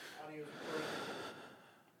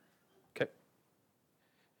Okay.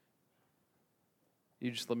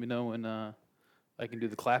 You just let me know when I can do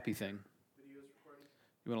the clappy thing.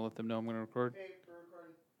 You want to let them know I'm going to record? Hey, we're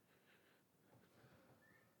recording.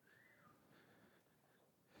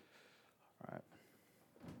 All right.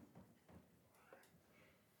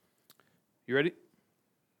 You ready?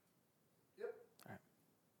 Yep. All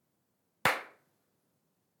right.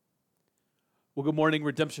 Well, good morning,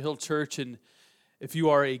 Redemption Hill Church. And if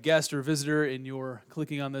you are a guest or visitor and you're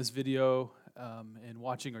clicking on this video and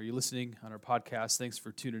watching, or you're listening on our podcast, thanks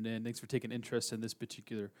for tuning in. Thanks for taking interest in this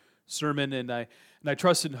particular sermon. And I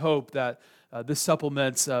trust and hope that this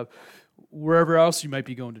supplements wherever else you might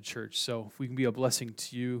be going to church. So if we can be a blessing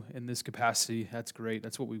to you in this capacity, that's great.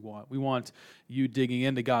 That's what we want. We want you digging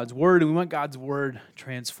into God's Word, and we want God's Word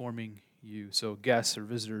transforming you. So guests or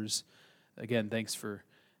visitors, again, thanks for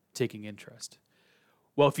taking interest.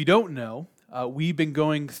 Well, if you don't know, we've been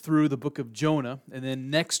going through the book of Jonah, and then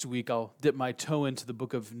next week I'll dip my toe into the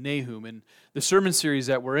book of Nahum. And the sermon series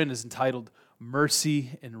that we're in is entitled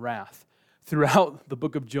Mercy and Wrath. Throughout the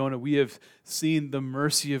book of Jonah, we have seen the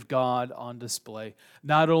mercy of God on display,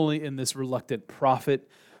 not only in this reluctant prophet,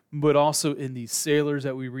 but also in these sailors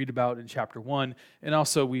that we read about in chapter 1, and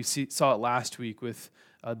also we saw it last week with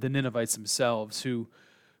the Ninevites themselves, who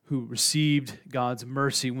received God's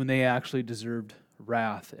mercy when they actually deserved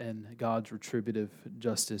wrath and God's retributive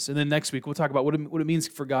justice. And then next week, we'll talk about what it means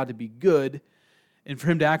for God to be good and for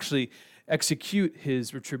Him to actually execute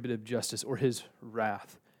His retributive justice or His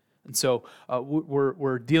wrath. And so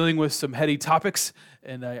we're dealing with some heady topics,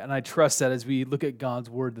 and I trust that as we look at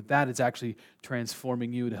God's Word, that is actually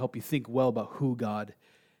transforming you to help you think well about who God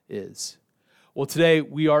is. Well, today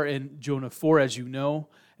we are in Jonah 4, as you know,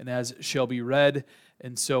 and as shall be read.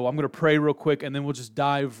 And so I'm going to pray real quick, and then we'll just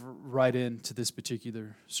dive right into this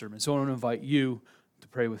particular sermon. So I want to invite you to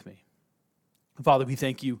pray with me. Father, we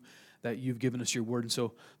thank you that you've given us your word. And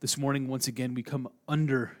so this morning, once again, we come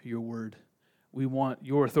under your word. We want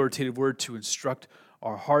your authoritative word to instruct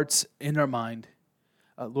our hearts and our mind.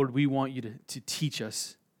 Lord, we want you to teach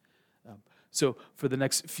us. So for the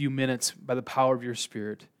next few minutes, by the power of your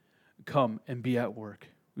Spirit, come and be at work.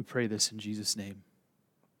 We pray this in Jesus' name.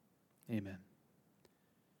 Amen.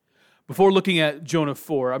 Before looking at Jonah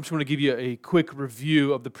 4, I just want to give you a quick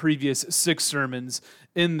review of the previous 6 sermons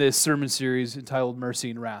in this sermon series entitled Mercy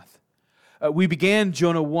and Wrath. We began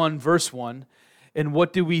Jonah 1, verse 1, and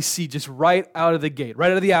what do we see just right out of the gate,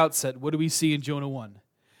 right out of the outset? What do we see in Jonah 1?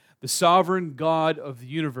 The sovereign God of the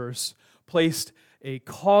universe placed a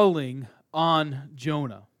calling on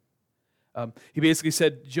Jonah. He basically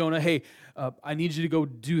said, Jonah, hey, I need you to go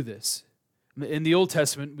do this. In the Old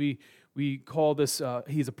Testament, we call this,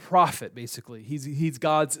 he's a prophet, basically. He's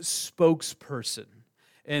God's spokesperson.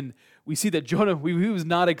 And we see that Jonah, he was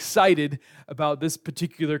not excited about this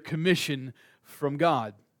particular commission from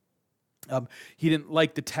God. He didn't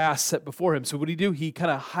like the task set before him. So what did he do? He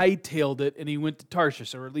kind of hightailed it, and he went to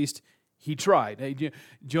Tarshish, or at least he tried.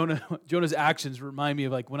 Jonah's actions remind me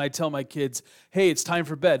of like when I tell my kids, hey, it's time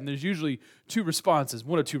for bed. And there's usually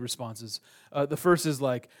one of two responses. The first is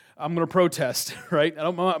like, I'm going to protest, right?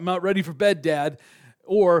 I'm not ready for bed, Dad.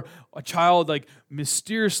 Or a child like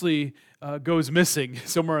mysteriously goes missing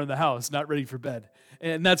somewhere in the house, not ready for bed.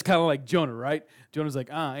 And that's kind of like Jonah, right? Jonah's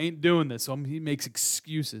like, I ain't doing this. So he makes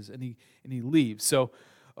excuses, and he leaves. So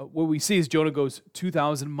what we see is Jonah goes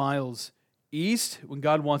 2,000 miles east when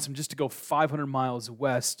God wants him just to go 500 miles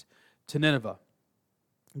west to Nineveh.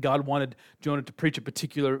 God wanted Jonah to preach a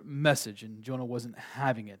particular message, and Jonah wasn't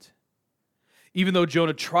having it. Even though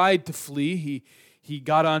Jonah tried to flee, he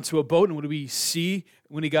got onto a boat, and what do we see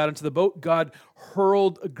when he got into the boat? God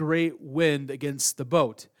hurled a great wind against the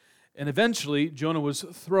boat. And eventually, Jonah was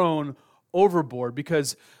thrown overboard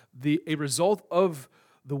because a result of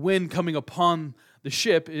the wind coming upon the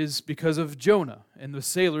ship is because of Jonah. And the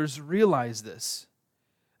sailors realized this.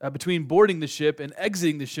 Between boarding the ship and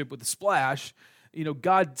exiting the ship with a splash,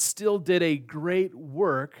 God still did a great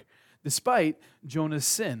work despite Jonah's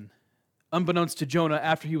sin. Unbeknownst to Jonah,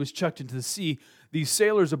 after he was chucked into the sea, these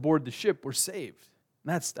sailors aboard the ship were saved.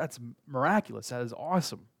 And that's miraculous. That is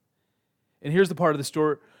awesome. And here's the part of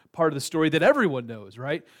the story that everyone knows,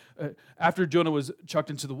 right? After Jonah was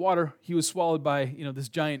chucked into the water, he was swallowed by, this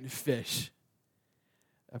giant fish.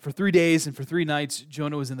 For 3 days and for 3 nights,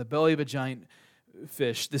 Jonah was in the belly of a giant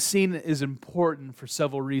fish. The scene is important for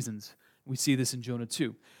several reasons. We see this in Jonah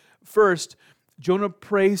 2. First, Jonah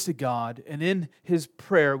prays to God, and in his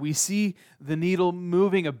prayer, we see the needle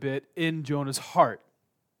moving a bit in Jonah's heart.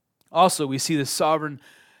 Also, we see the sovereign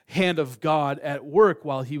hand of God at work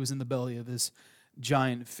while he was in the belly of this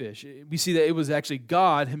giant fish. We see that it was actually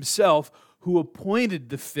God himself who appointed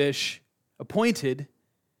the fish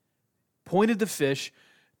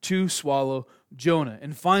to swallow Jonah.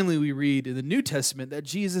 And finally, we read in the New Testament that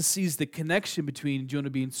Jesus sees the connection between Jonah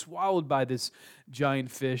being swallowed by this giant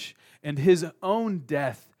fish and his own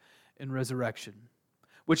death and resurrection,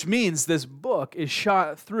 which means this book is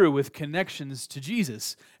shot through with connections to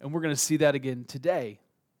Jesus. And we're going to see that again today.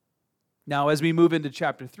 Now, as we move into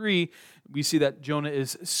chapter 3, we see that Jonah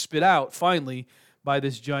is spit out, finally, by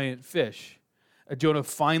this giant fish. Jonah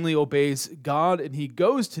finally obeys God, and he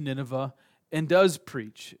goes to Nineveh and does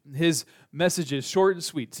preach. His message is short and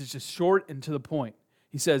sweet. It's just short and to the point.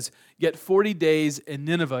 He says, "Yet 40 days and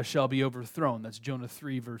Nineveh shall be overthrown." That's Jonah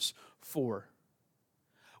 3, verse 4.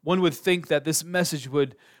 One would think that this message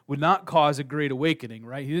would not cause a great awakening,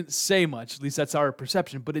 right? He didn't say much, at least that's our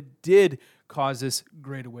perception, but it did cause this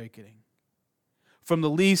great awakening. From the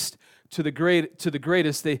least to the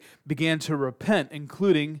greatest, they began to repent,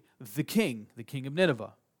 including the king of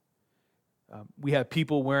Nineveh. We have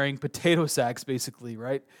people wearing potato sacks, basically,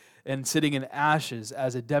 right? And sitting in ashes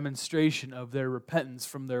as a demonstration of their repentance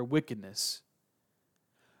from their wickedness.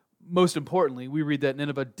 Most importantly, we read that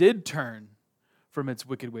Nineveh did turn from its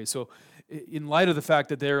wicked ways. So in light of the fact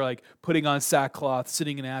that they're like putting on sackcloth,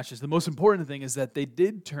 sitting in ashes, the most important thing is that they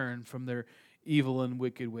did turn from their evil and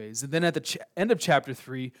wicked ways. And then at the end of chapter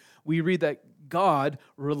 3, we read that God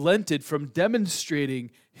relented from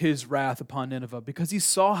demonstrating his wrath upon Nineveh because he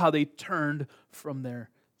saw how they turned from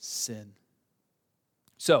their sin.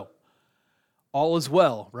 So, all is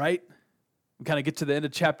well, right? We kind of get to the end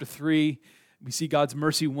of chapter 3. We see God's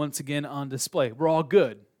mercy once again on display. We're all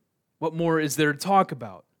good. What more is there to talk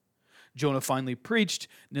about? Jonah finally preached,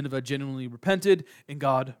 Nineveh genuinely repented, and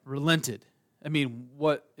God relented. I mean,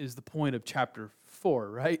 what is the point of chapter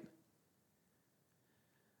 4, right?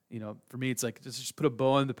 You know, for me, it's like, just put a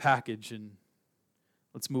bow on the package and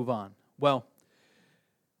let's move on. Well,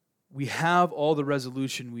 we have all the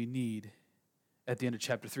resolution we need at the end of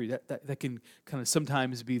chapter 3. That can kind of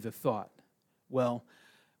sometimes be the thought. Well,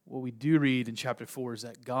 what we do read in chapter 4 is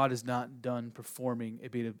that God is not done performing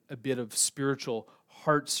a bit of spiritual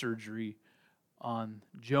heart surgery on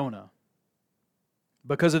Jonah.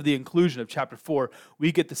 Because of the inclusion of chapter 4,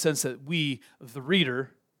 we get the sense that we, the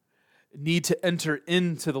reader, need to enter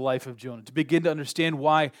into the life of Jonah to begin to understand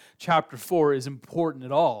why chapter 4 is important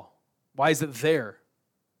at all. Why is it there?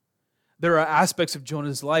 There are aspects of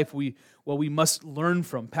Jonah's life we must learn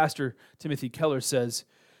from. Pastor Timothy Keller says,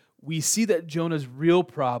 "We see that Jonah's real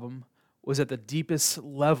problem was at the deepest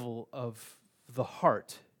level of the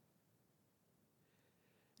heart."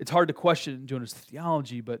 It's hard to question Jonah's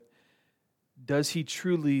theology, but does he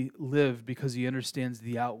truly live because he understands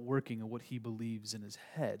the outworking of what he believes in his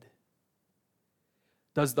head?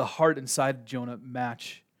 Does the heart inside Jonah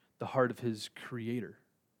match the heart of his Creator?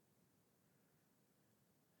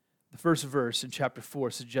 The first verse in chapter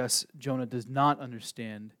 4 suggests Jonah does not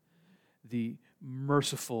understand the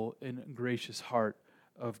merciful and gracious heart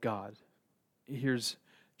of God. Here's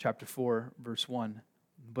chapter 4, verse 1.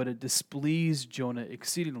 "But it displeased Jonah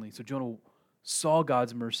exceedingly." So Jonah saw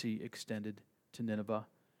God's mercy extended to Nineveh.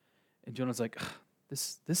 And Jonah's like,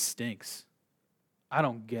 this stinks. I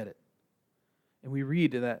don't get it. And we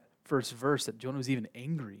read in that first verse that Jonah was even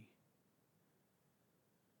angry.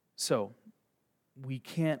 So, we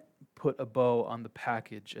can't put a bow on the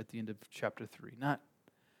package at the end of chapter 3. Not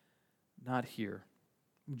here.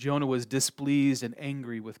 Jonah was displeased and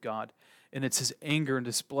angry with God. And it's his anger and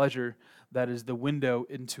displeasure that is the window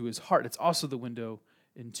into his heart. It's also the window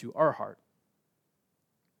into our heart.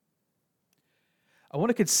 I want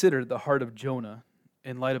to consider the heart of Jonah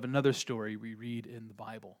in light of another story we read in the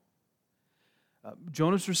Bible.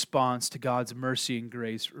 Jonah's response to God's mercy and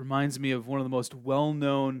grace reminds me of one of the most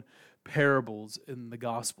well-known parables in the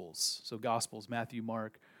Gospels. So Gospels, Matthew,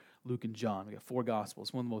 Mark, Luke, and John. We got 4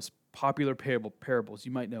 Gospels. One of the most popular parables.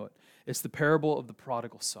 You might know it. It's the parable of the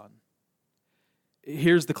prodigal son.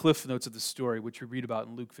 Here's the cliff notes of the story, which we read about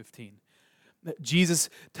in Luke 15. Jesus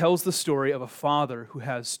tells the story of a father who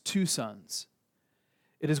has 2 sons.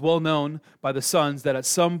 It is well known by the sons that at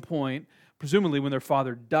some point, presumably when their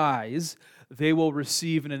father dies, they will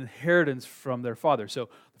receive an inheritance from their father. So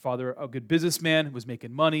the father, a good businessman, was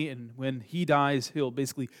making money, and when he dies, he'll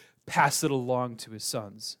basically pass it along to his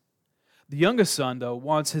sons. The youngest son, though,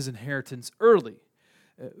 wants his inheritance early.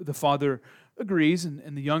 The father agrees,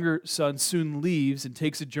 and the younger son soon leaves and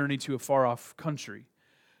takes a journey to a far-off country.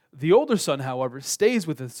 The older son, however, stays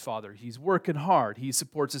with his father. He's working hard. He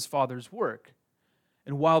supports his father's work.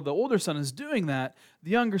 And while the older son is doing that, the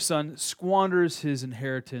younger son squanders his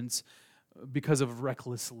inheritance because of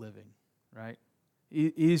reckless living, right?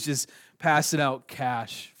 He's just passing out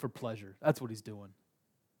cash for pleasure. That's what he's doing.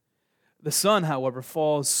 The son, however,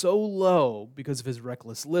 falls so low because of his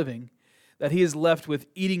reckless living that he is left with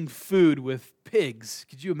eating food with pigs.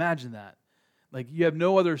 Could you imagine that? Like, you have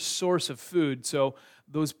no other source of food, so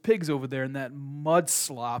those pigs over there in that mud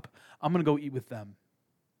slop, I'm going to go eat with them.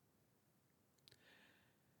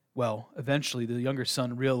 Well, eventually the younger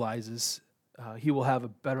son realizes he will have a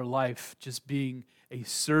better life just being a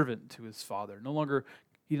servant to his father. No longer,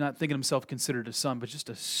 he's not thinking himself considered a son, but just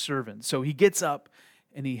a servant. So he gets up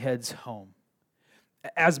and he heads home.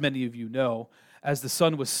 As many of you know, as the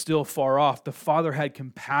son was still far off, the father had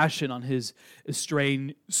compassion on his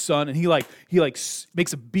estranged son, and he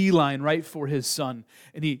makes a beeline right for his son.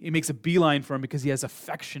 And he makes a beeline for him because he has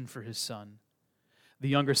affection for his son. The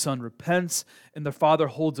younger son repents, and the father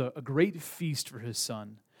holds a great feast for his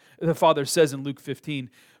son. The father says in Luke 15,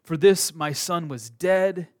 "For this my son was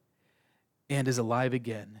dead and is alive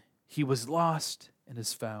again. He was lost and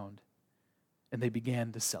is found." And they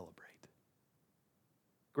began to celebrate.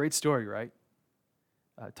 Great story, right?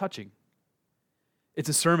 Touching. It's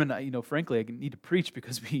a sermon, frankly, I need to preach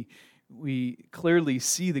because we clearly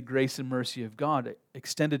see the grace and mercy of God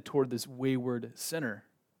extended toward this wayward sinner.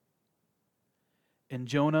 And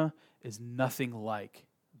Jonah is nothing like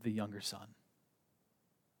the younger son.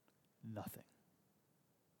 Nothing.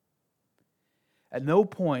 At no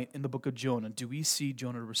point in the book of Jonah do we see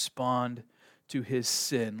Jonah respond to his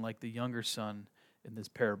sin like the younger son in this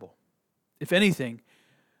parable. If anything,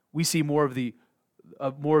 we see more of the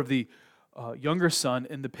younger son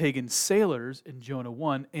in the pagan sailors in Jonah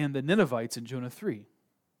 1 and the Ninevites in Jonah 3.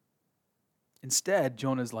 Instead,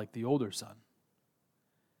 Jonah is like the older son.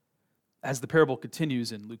 As the parable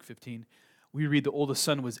continues in Luke 15, we read the oldest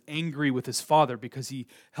son was angry with his father because he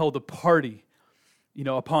held a party,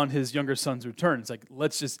 upon his younger son's return. It's like,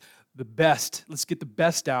 let's get the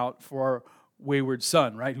best out for our wayward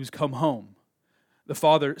son, right, who's come home. The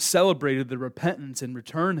father celebrated the repentance and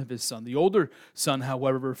return of his son. The older son,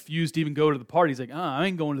 however, refused to even go to the party. He's like, I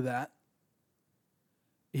ain't going to that.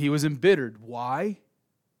 He was embittered. Why?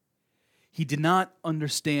 He did not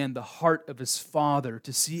understand the heart of his father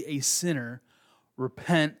to see a sinner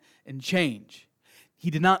repent and change. He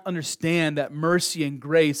did not understand that mercy and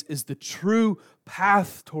grace is the true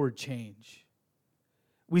path toward change.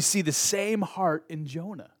 We see the same heart in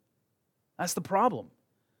Jonah. That's the problem.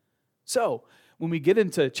 So, when we get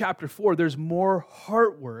into chapter 4, there's more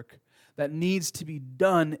heart work that needs to be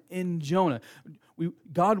done in Jonah.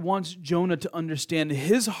 God wants Jonah to understand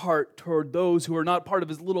his heart toward those who are not part of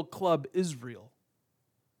his little club, Israel.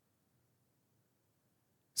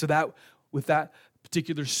 So that, with that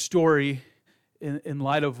particular story, in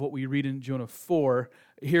light of what we read in Jonah 4,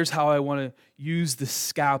 here's how I want to use the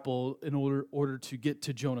scalpel in order to get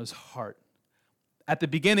to Jonah's heart. At the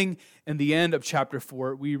beginning and the end of chapter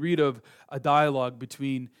 4, we read of a dialogue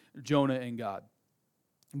between Jonah and God.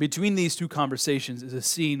 Between these two conversations is a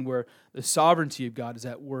scene where the sovereignty of God is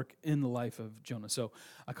at work in the life of Jonah. So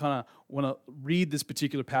I kind of want to read this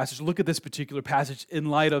particular passage, look at this particular passage in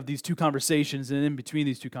light of these two conversations, and in between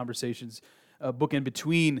these two conversations, a book in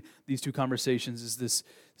between these two conversations is this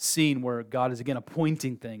scene where God is again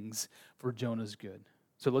appointing things for Jonah's good.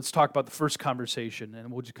 So let's talk about the first conversation, and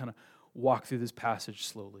we'll just kind of walk through this passage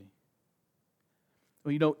slowly.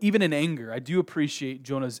 Well, even in anger, I do appreciate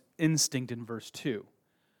Jonah's instinct in verse 2.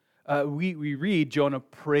 We read Jonah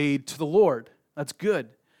prayed to the Lord. That's good.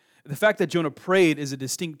 The fact that Jonah prayed is a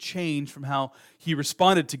distinct change from how he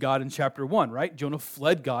responded to God in chapter 1, right? Jonah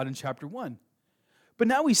fled God in chapter 1. But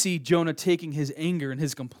now we see Jonah taking his anger and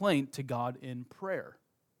his complaint to God in prayer.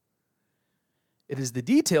 It is the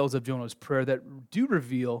details of Jonah's prayer that do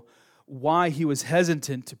reveal why he was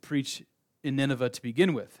hesitant to preach in Nineveh to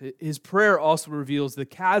begin with. His prayer also reveals the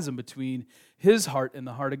chasm between his heart and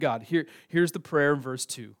the heart of God. Here's the prayer in verse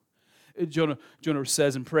 2. Jonah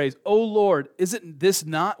says and prays, "O Lord, isn't this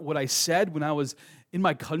not what I said when I was in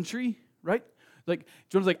my country?" Right? Like,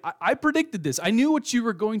 Jonah's like, I predicted this. I knew what you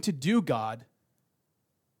were going to do, God.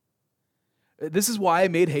 This is why I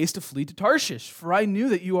made haste to flee to Tarshish, for I knew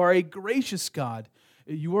that you are a gracious God.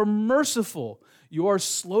 You are merciful. You are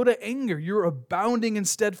slow to anger. You're abounding in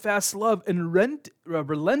steadfast love and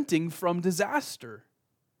relenting from disaster.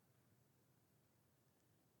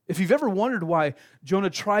 If you've ever wondered why Jonah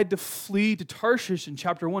tried to flee to Tarshish in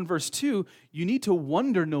chapter 1, verse 2, you need to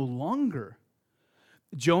wonder no longer.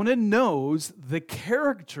 Jonah knows the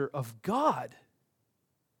character of God.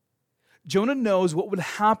 Jonah knows what would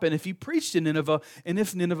happen if he preached in Nineveh and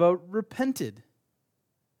if Nineveh repented.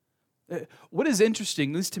 What is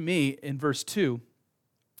interesting, at least to me, in verse 2,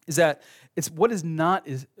 is that it's what is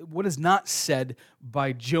not said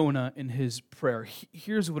by Jonah in his prayer.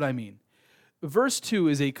 Here's what I mean. Verse 2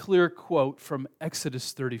 is a clear quote from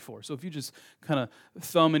Exodus 34. So if you just kind of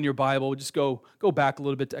thumb in your Bible, just go back a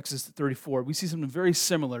little bit to Exodus 34. We see something very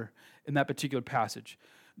similar in that particular passage.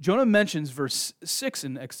 Jonah mentions verse 6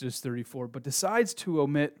 in Exodus 34, but decides to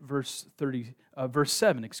omit verse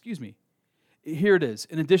 7. Here it is.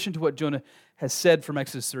 In addition to what Jonah has said from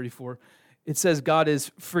Exodus 34, it says God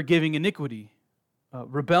is forgiving iniquity,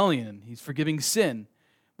 rebellion. He's forgiving sin,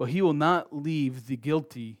 but he will not leave the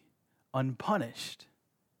guilty unpunished.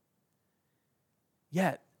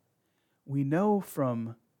 Yet, we know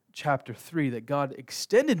from chapter 3 that God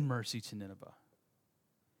extended mercy to Nineveh.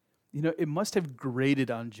 You know, it must have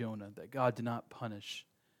grated on Jonah that God did not punish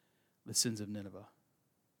the sins of Nineveh.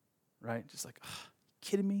 Right? Just like,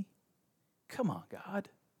 kidding me? Come on, God.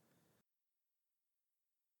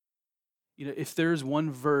 You know, if there's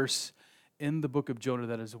one verse in the book of Jonah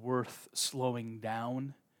that is worth slowing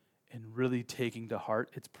down and really taking to heart,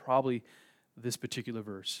 it's probably this particular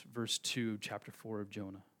verse, verse 2, chapter 4 of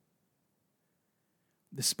Jonah.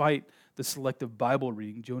 Despite the selective Bible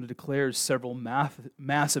reading, Jonah declares several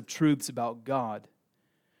massive truths about God.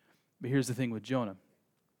 But here's the thing with Jonah.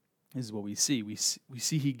 This is what we see. We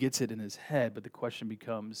see he gets it in his head, but the question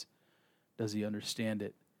becomes, does he understand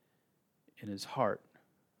it in his heart?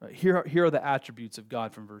 Here are the attributes of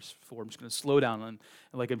God from verse 4. I'm just going to slow down, and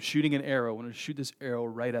like I'm shooting an arrow, I'm going to shoot this arrow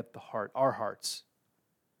right at the heart, our hearts.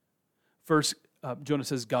 First, Jonah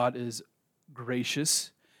says God is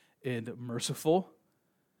gracious and merciful.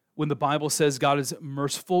 When the Bible says God is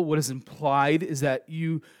merciful, what is implied is that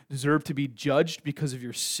you deserve to be judged because of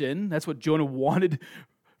your sin. That's what Jonah wanted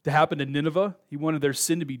to happen to Nineveh. He wanted their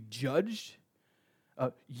sin to be judged.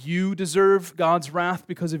 You deserve God's wrath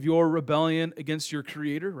because of your rebellion against your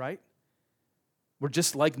Creator, right? We're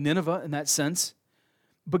just like Nineveh in that sense.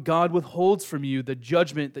 But God withholds from you the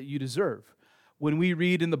judgment that you deserve. When we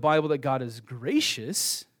read in the Bible that God is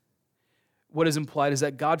gracious, what is implied is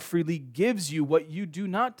that God freely gives you what you do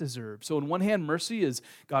not deserve. So on one hand, mercy is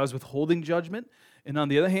God is withholding judgment. And on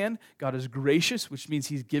the other hand, God is gracious, which means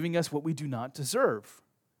he's giving us what we do not deserve.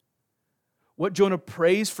 What Jonah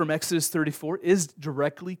prays from Exodus 34 is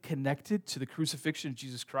directly connected to the crucifixion of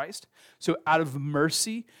Jesus Christ. So out of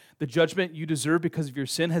mercy, the judgment you deserve because of your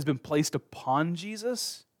sin has been placed upon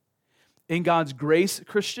Jesus. In God's grace,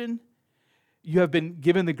 Christian, you have been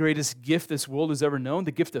given the greatest gift this world has ever known,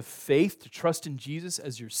 the gift of faith to trust in Jesus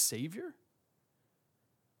as your Savior.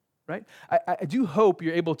 Right? I do hope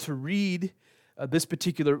you're able to read this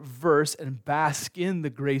particular verse and bask in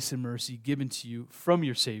the grace and mercy given to you from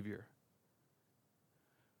your Savior.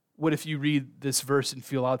 What if you read this verse and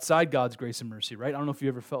feel outside God's grace and mercy, right? I don't know if you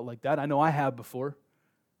ever felt like that. I know I have before,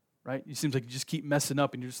 right? It seems like you just keep messing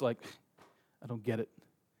up and you're just like, I don't get it.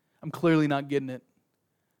 I'm clearly not getting it.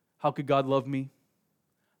 How could God love me?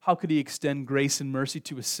 How could he extend grace and mercy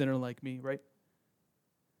to a sinner like me, right?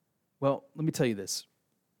 Well, let me tell you this.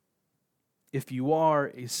 If you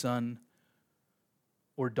are a son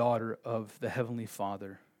or daughter of the Heavenly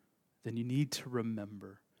Father, then you need to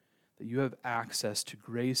remember that you have access to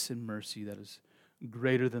grace and mercy that is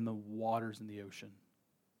greater than the waters in the ocean.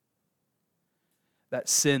 That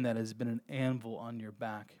sin that has been an anvil on your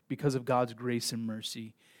back, because of God's grace and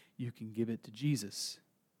mercy, you can give it to Jesus.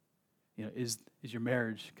 You know, is your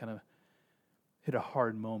marriage kind of hit a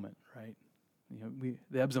hard moment, right? You know,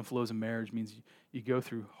 the ebbs and flows of marriage means you go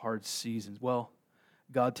through hard seasons. Well,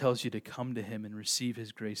 God tells you to come to him and receive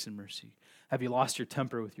his grace and mercy. Have you lost your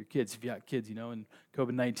temper with your kids? If you got kids, you know, in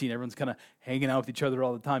COVID-19, everyone's kind of hanging out with each other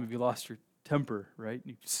all the time. Have you lost your temper, right?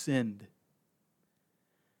 You've sinned.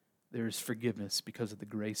 There is forgiveness because of the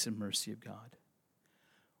grace and mercy of God.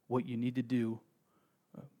 What you need to do,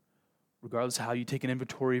 regardless of how you take an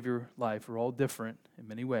inventory of your life, we're all different in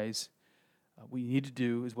many ways. What you need to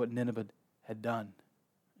do is what Nineveh had done.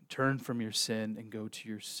 Turn from your sin and go to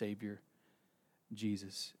your Savior,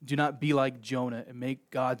 Jesus. Do not be like Jonah and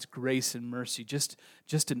make God's grace and mercy just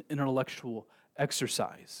an intellectual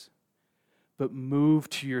exercise, but move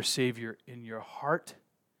to your Savior in your heart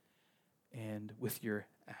and with your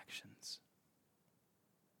actions.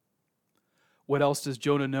 What else does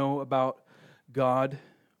Jonah know about God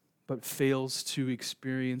but fails to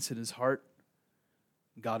experience in his heart?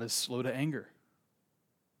 God is slow to anger.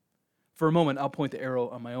 For a moment, I'll point the arrow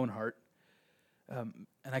on my own heart.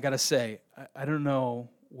 And I got to say, I don't know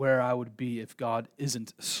where I would be if God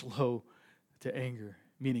isn't slow to anger,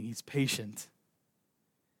 meaning he's patient.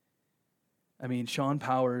 I mean, Sean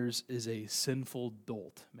Powers is a sinful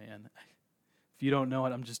dolt, man. If you don't know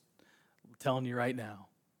it, I'm just telling you right now.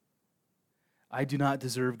 I do not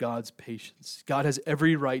deserve God's patience. God has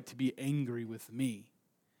every right to be angry with me.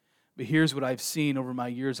 But here's what I've seen over my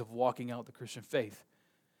years of walking out the Christian faith.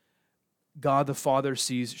 God the Father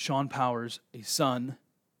sees Sean Powers, a son,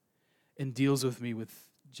 and deals with me with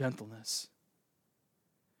gentleness.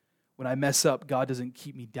 When I mess up, God doesn't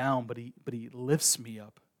keep me down, but He lifts me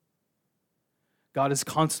up. God is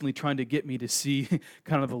constantly trying to get me to see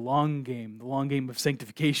kind of the long game of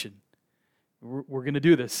sanctification. We're going to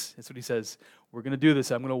do this. That's what He says. We're going to do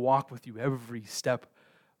this. I'm going to walk with you every step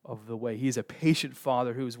of the way. He is a patient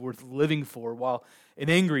Father who is worth living for, while an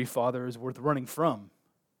angry Father is worth running from.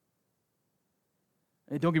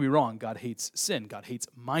 And don't get me wrong, God hates sin. God hates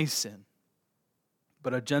my sin.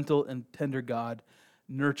 But a gentle and tender God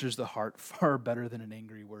nurtures the heart far better than an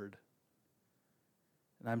angry word.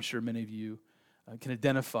 And I'm sure many of you can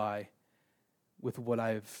identify with what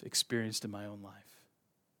I've experienced in my own life.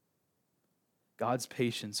 God's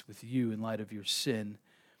patience with you in light of your sin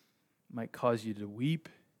might cause you to weep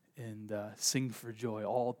and sing for joy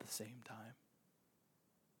all at the same time.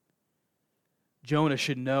 Jonah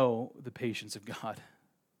should know the patience of God.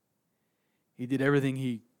 He did everything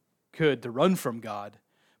he could to run from God,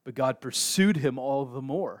 but God pursued him all the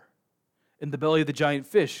more. In the belly of the giant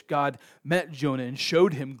fish, God met Jonah and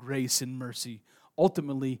showed him grace and mercy,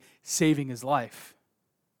 ultimately saving his life.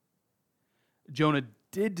 Jonah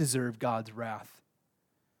did deserve God's wrath,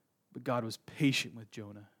 but God was patient with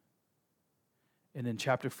Jonah. And in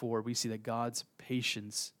chapter 4, we see that God's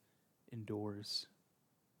patience endures.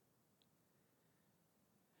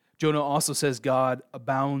 Jonah also says God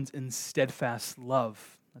abounds in steadfast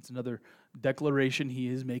love. That's another declaration he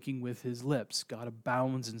is making with his lips. God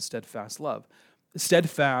abounds in steadfast love.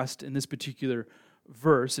 Steadfast in this particular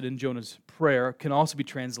verse and in Jonah's prayer can also be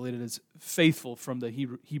translated as faithful from the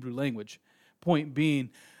Hebrew language. Point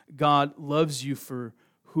being, God loves you for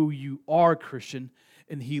who you are, Christian,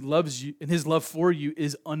 and He loves you, and His love for you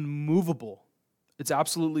is unmovable. It's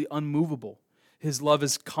absolutely unmovable. His love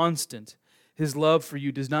is constant. His love for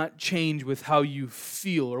you does not change with how you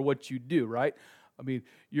feel or what you do, right? I mean,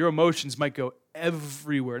 your emotions might go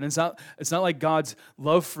everywhere, and it's not like God's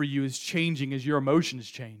love for you is changing as your emotions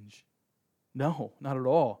change. No, not at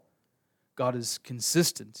all. God is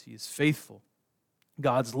consistent. He is faithful.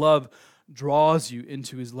 God's love draws you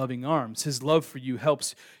into His loving arms. His love for you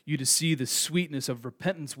helps you to see the sweetness of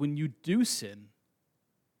repentance when you do sin.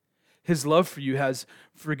 His love for you has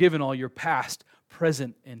forgiven all your past,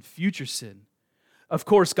 present, and future sin. Of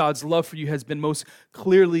course, God's love for you has been most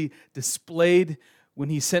clearly displayed when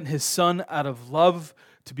He sent His Son out of love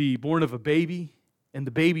to be born of a baby, and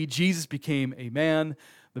the baby Jesus became a man.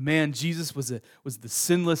 The man Jesus was the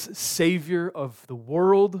sinless Savior of the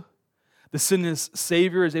world. The sinless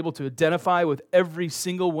Savior is able to identify with every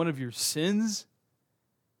single one of your sins.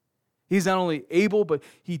 He's not only able, but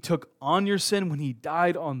He took on your sin when He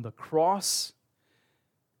died on the cross.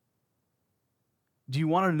 Do you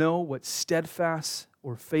want to know what steadfast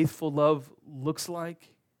or faithful love looks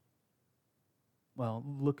like? Well,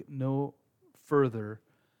 look no further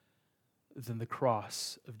than the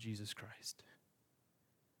cross of Jesus Christ.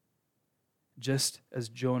 Just as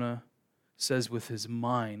Jonah says with his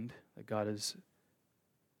mind that God is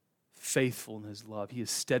faithful in His love, He is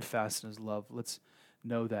steadfast in His love, let's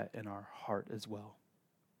know that in our heart as well.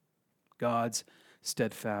 God's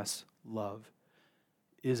steadfast love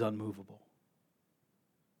is unmovable.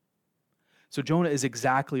 So Jonah is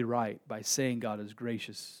exactly right by saying God is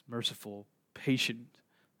gracious, merciful, patient,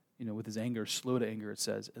 with His anger, slow to anger, it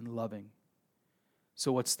says, and loving.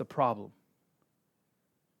 So what's the problem?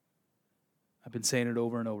 I've been saying it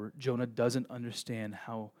over and over. Jonah doesn't understand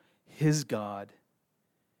how his God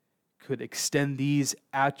could extend these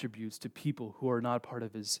attributes to people who are not part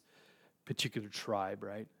of His particular tribe,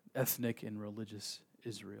 right? Ethnic and religious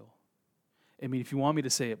Israel. I mean, if you want me to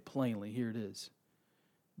say it plainly, here it is.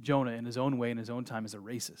 Jonah, in his own way, in his own time, is a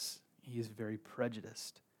racist. He is very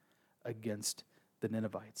prejudiced against the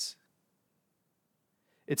Ninevites.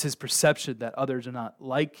 It's his perception that others are not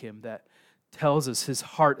like him that tells us his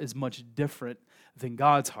heart is much different than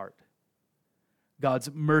God's heart.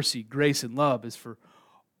 God's mercy, grace, and love is for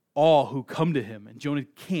all who come to Him, and Jonah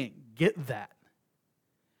can't get that.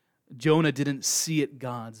 Jonah didn't see it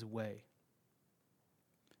God's way.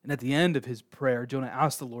 And at the end of his prayer, Jonah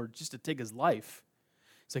asked the Lord just to take his life.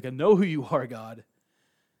 He's like, I know who You are, God,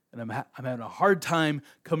 and I'm having a hard time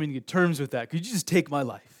coming to terms with that. Could You just take my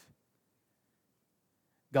life?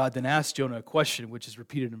 God then asked Jonah a question, which is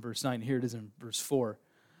repeated in verse 9. Here it is in verse 4.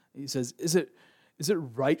 He says, Is it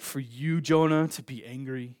right for you, Jonah, to be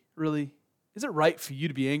angry? Really? Is it right for you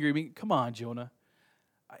to be angry? I mean, come on, Jonah.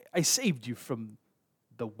 I saved you from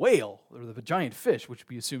the whale, or the giant fish, which would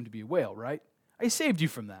be assumed to be a whale, right? I saved you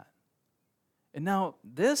from that. And now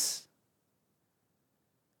this?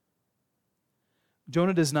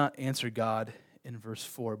 Jonah does not answer God in verse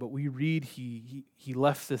 4, but we read he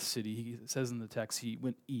left the city. He says in the text he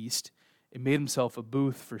went east and made himself a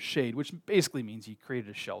booth for shade, which basically means he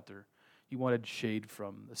created a shelter. He wanted shade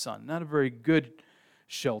from the sun. Not a very good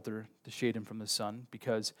shelter to shade him from the sun,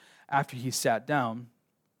 because after he sat down,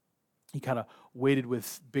 he kind of waited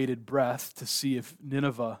with bated breath to see if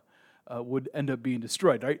Nineveh would end up being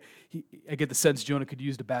destroyed, right? I get the sense Jonah could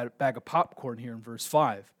use a bag of popcorn here in verse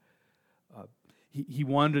 5. He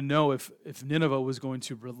wanted to know if Nineveh was going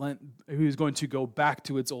to relent, he was going to go back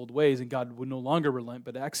to its old ways, and God would no longer relent,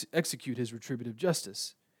 but execute his retributive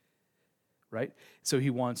justice, right? So he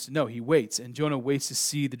wants to know. He waits, and Jonah waits to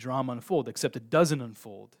see the drama unfold, except it doesn't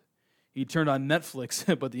unfold. He turned on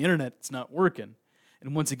Netflix, but the internet's not working.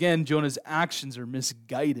 And once again, Jonah's actions are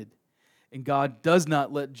misguided, and God does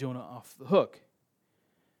not let Jonah off the hook.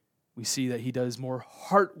 We see that he does more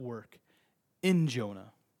heart work in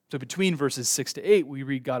Jonah. So between verses 6 to 8, we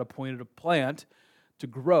read God appointed a plant to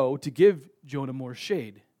grow to give Jonah more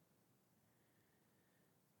shade.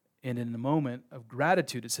 And in the moment of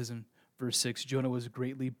gratitude, it says in verse 6, Jonah was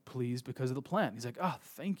greatly pleased because of the plant. He's like, oh,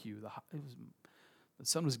 thank you. The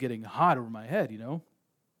sun was getting hot over my head,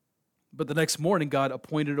 But the next morning, God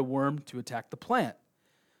appointed a worm to attack the plant.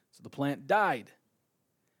 So the plant died.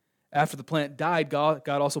 After the plant died, God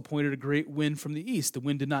also appointed a great wind from the east. The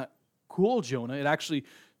wind did not cool Jonah. It actually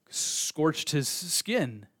scorched his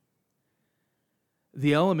skin.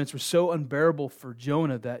 The elements were so unbearable for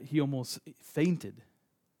Jonah that he almost fainted,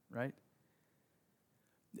 right?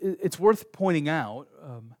 It's worth pointing out,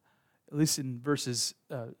 at least in verses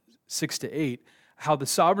 6 to 8, how the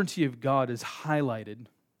sovereignty of God is highlighted,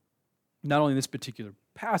 not only in this particular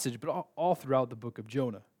passage, but all throughout the book of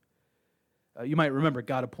Jonah. You might remember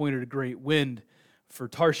God appointed a great wind for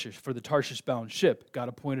Tarshish, for the Tarshish-bound ship. God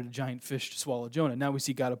appointed a giant fish to swallow Jonah. Now we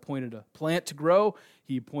see God appointed a plant to grow.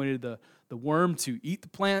 He appointed the worm to eat the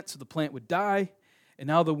plant so the plant would die. And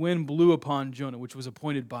now the wind blew upon Jonah, which was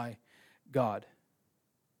appointed by God.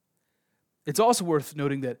 It's also worth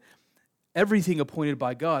noting that everything appointed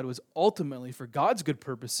by God was ultimately for God's good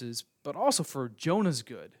purposes, but also for Jonah's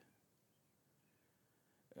good.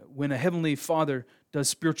 When a heavenly father does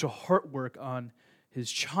spiritual heart work on his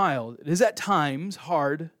child, it is at times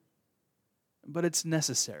hard, but it's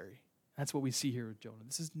necessary. That's what we see here with Jonah.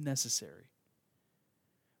 This is necessary.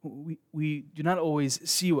 We do not always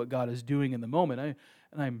see what God is doing in the moment. And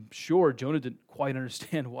I'm sure Jonah didn't quite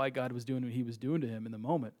understand why God was doing what he was doing to him in the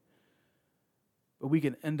moment. But we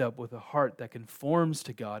can end up with a heart that conforms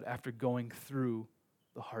to God after going through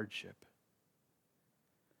the hardship.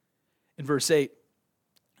 In verse 8,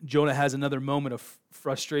 Jonah has another moment of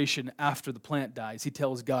frustration after the plant dies. He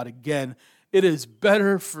tells God again, "It is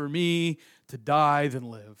better for me to die than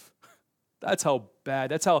live." That's how bad,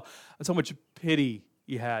 that's how much pity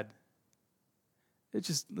he had. Let's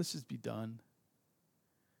just be done.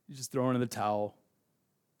 He's just throwing in the towel.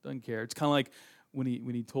 Doesn't care. It's kind of like when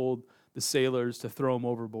he told the sailors to throw him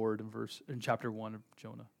overboard in chapter 1 of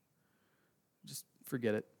Jonah. Just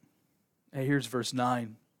forget it. Hey, here's verse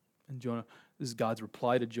 9. And Jonah, this is God's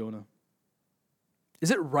reply to Jonah. Is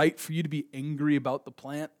it right for you to be angry about the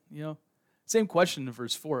plant? Same question in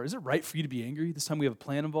verse 4. Is it right for you to be angry? This time we have a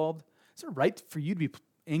plant involved. Is it right for you to be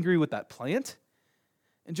angry with that plant?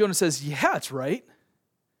 And Jonah says, yeah, it's right.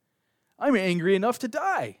 I'm angry enough to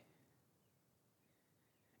die.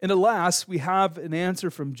 And alas, we have an answer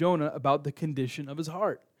from Jonah about the condition of his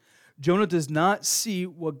heart. Jonah does not see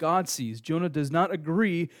what God sees. Jonah does not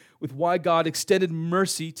agree with why God extended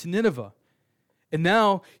mercy to Nineveh. And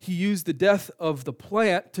now he used the death of the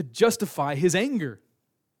plant to justify his anger.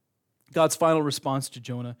 God's final response to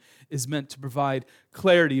Jonah is meant to provide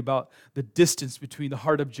clarity about the distance between the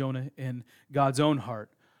heart of Jonah and God's own heart,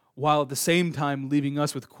 while at the same time leaving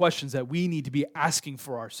us with questions that we need to be asking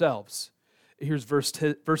for ourselves. Here's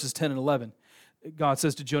verses 10 and 11. God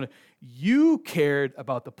says to Jonah, "You cared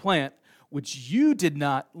about the plant, which you did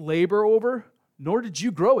not labor over, nor did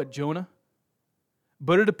you grow it, Jonah.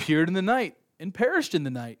 But it appeared in the night and perished in the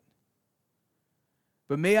night.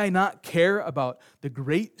 But may I not care about the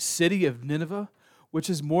great city of Nineveh, which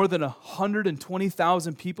is more than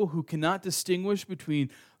 120,000 people who cannot distinguish between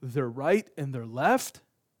their right and their left,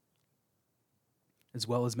 as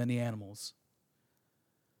well as many animals."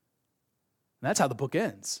 And that's how the book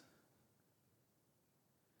ends.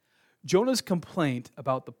 Jonah's complaint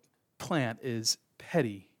about the plant is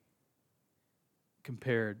petty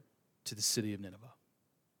compared to the city of Nineveh.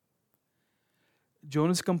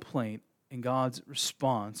 Jonah's complaint and God's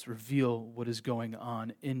response reveal what is going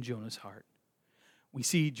on in Jonah's heart. We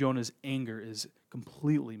see Jonah's anger is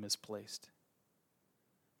completely misplaced.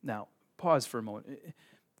 Now, pause for a moment.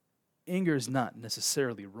 Anger is not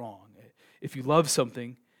necessarily wrong. If you love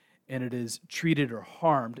something and it is treated or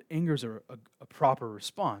harmed, anger is a proper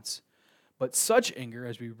response. But such anger,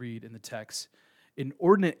 as we read in the text,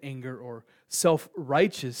 inordinate anger or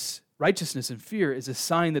self-righteousness and fear is a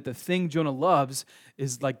sign that the thing Jonah loves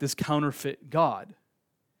is like this counterfeit God.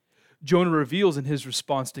 Jonah reveals in his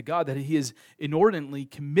response to God that he is inordinately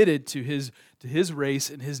committed to his race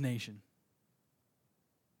and his nation.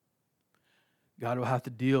 God will have to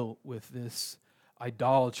deal with this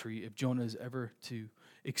idolatry if Jonah is ever to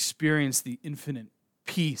experience the infinite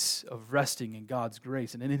peace of resting in God's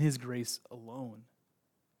grace and in his grace alone.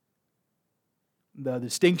 The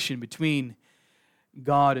distinction between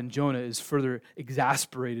God and Jonah is further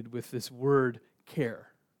exasperated with this word care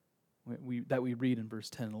that we read in verse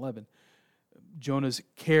 10 and 11. Jonah's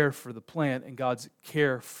care for the plant and God's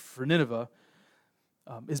care for Nineveh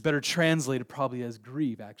is better translated probably as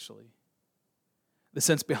grieve, actually. The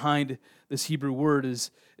sense behind this Hebrew word is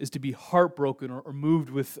to be heartbroken or moved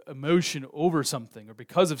with emotion over something or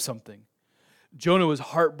because of something. Jonah was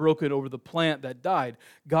heartbroken over the plant that died.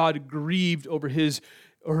 God grieved over his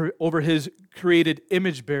created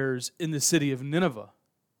image bearers in the city of Nineveh.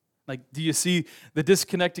 Like, do you see the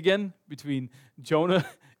disconnect again between Jonah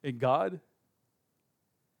and God?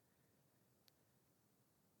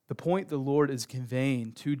 The point the Lord is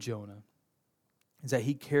conveying to Jonah is that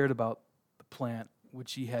he cared about the plant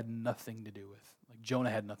which he had nothing to do with. Like,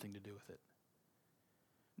 Jonah had nothing to do with it.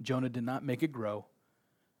 Jonah did not make it grow.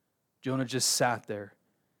 Jonah just sat there,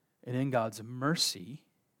 and in God's mercy,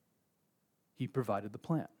 he provided the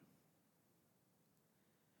plant.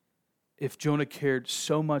 If Jonah cared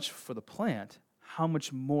so much for the plant, how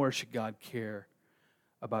much more should God care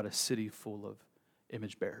about a city full of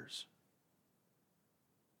image bearers?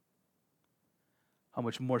 How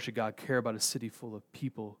much more should God care about a city full of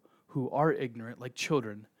people who are ignorant, like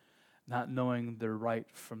children, not knowing their right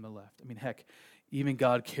from the left? I mean, heck, even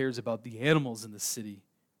God cares about the animals in the city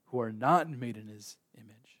who are not made in his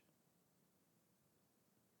image.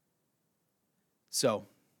 So,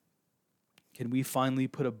 can we finally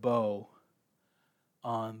put a bow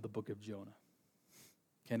on the book of Jonah?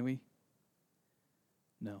 Can we?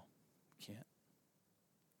 No, we can't.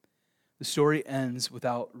 The story ends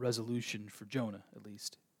without resolution for Jonah, at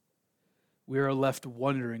least. We are left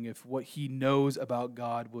wondering if what he knows about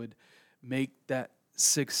God would make that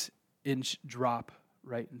 6-inch drop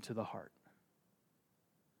right into the heart.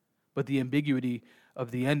 But the ambiguity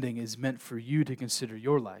of the ending is meant for you to consider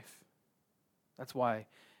your life. That's why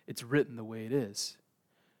it's written the way it is.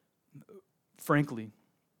 Frankly,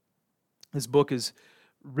 this book is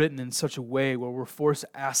written in such a way where we're forced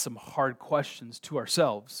to ask some hard questions to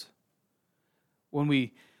ourselves. When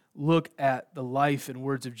we look at the life and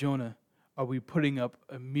words of Jonah, are we putting up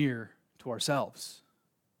a mirror to ourselves?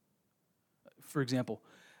 For example,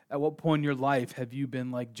 at what point in your life have you been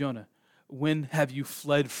like Jonah? When have you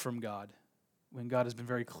fled from God? When God has been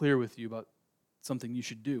very clear with you about something you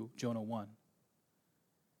should do, Jonah 1.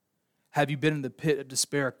 Have you been in the pit of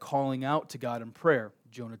despair calling out to God in prayer,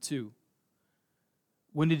 Jonah 2?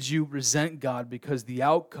 When did you resent God because the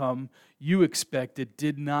outcome you expected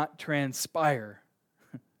did not transpire,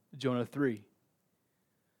 Jonah 3?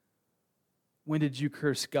 When did you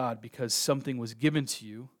curse God because something was given to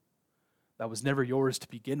you that was never yours to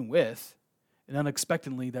begin with, and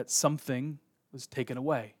unexpectedly that something was taken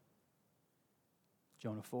away?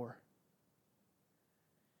 Jonah 4.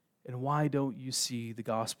 And why don't you see the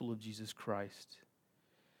gospel of Jesus Christ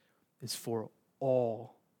is for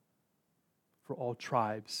all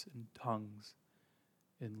tribes and tongues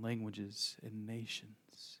and languages and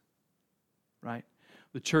nations, right?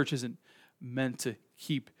 The church isn't meant to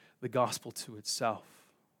keep the gospel to itself,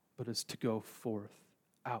 but is to go forth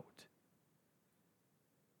out.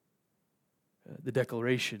 The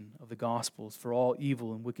declaration of the gospel is for all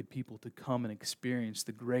evil and wicked people to come and experience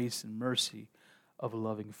the grace and mercy of a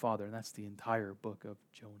loving Father. And that's the entire book of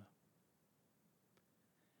Jonah.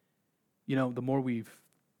 You know, the more we've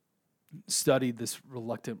studied this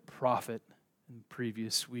reluctant prophet in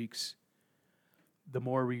previous weeks, the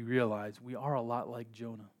more we realize we are a lot like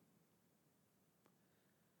Jonah.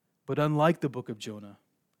 But unlike the book of Jonah,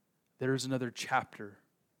 there is another chapter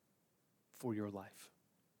for your life.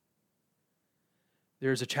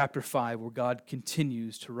 There is a chapter 5 where God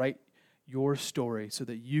continues to write your story so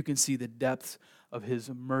that you can see the depths of his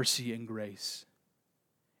mercy and grace.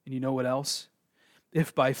 And you know what else?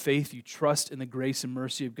 If by faith you trust in the grace and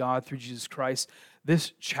mercy of God through Jesus Christ,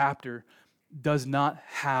 this chapter does not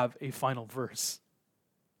have a final verse.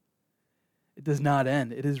 It does not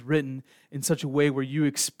end. It is written in such a way where you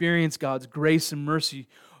experience God's grace and mercy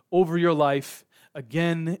over your life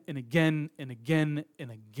again and again and again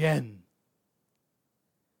and again.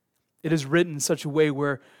 It is written in such a way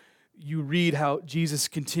where you read how Jesus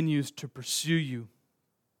continues to pursue you.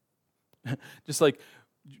 Just like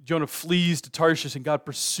Jonah flees to Tarshish and God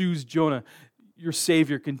pursues Jonah, your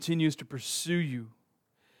Savior continues to pursue you.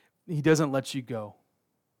 He doesn't let you go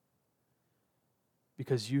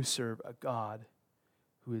because you serve a God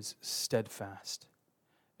who is steadfast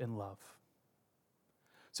in love.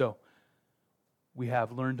 So, we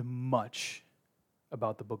have learned much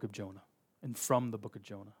about the book of Jonah and from the book of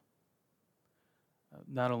Jonah.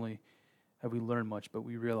 Not only have we learned much, but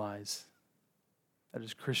we realize that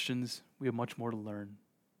as Christians, we have much more to learn.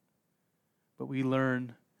 But we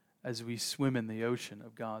learn as we swim in the ocean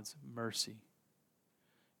of God's mercy,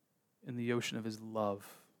 in the ocean of His love.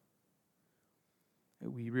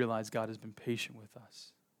 We realize God has been patient with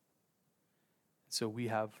us. So we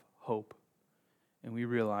have hope, and we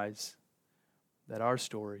realize that our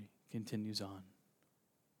story continues on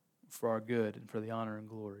for our good and for the honor and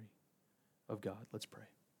glory of God. Let's pray.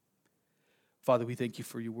 Father, we thank you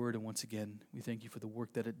for your word, and once again, we thank you for the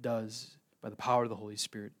work that it does by the power of the Holy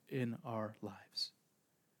Spirit in our lives.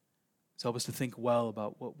 So help us to think well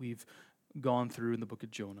about what we've gone through in the book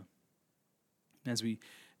of Jonah. And as we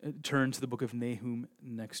turn to the book of Nahum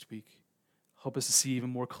next week, help us to see even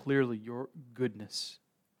more clearly your goodness.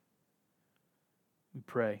 We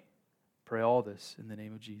pray all this in the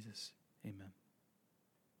name of Jesus. Amen.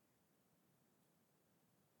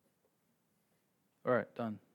 All right, done.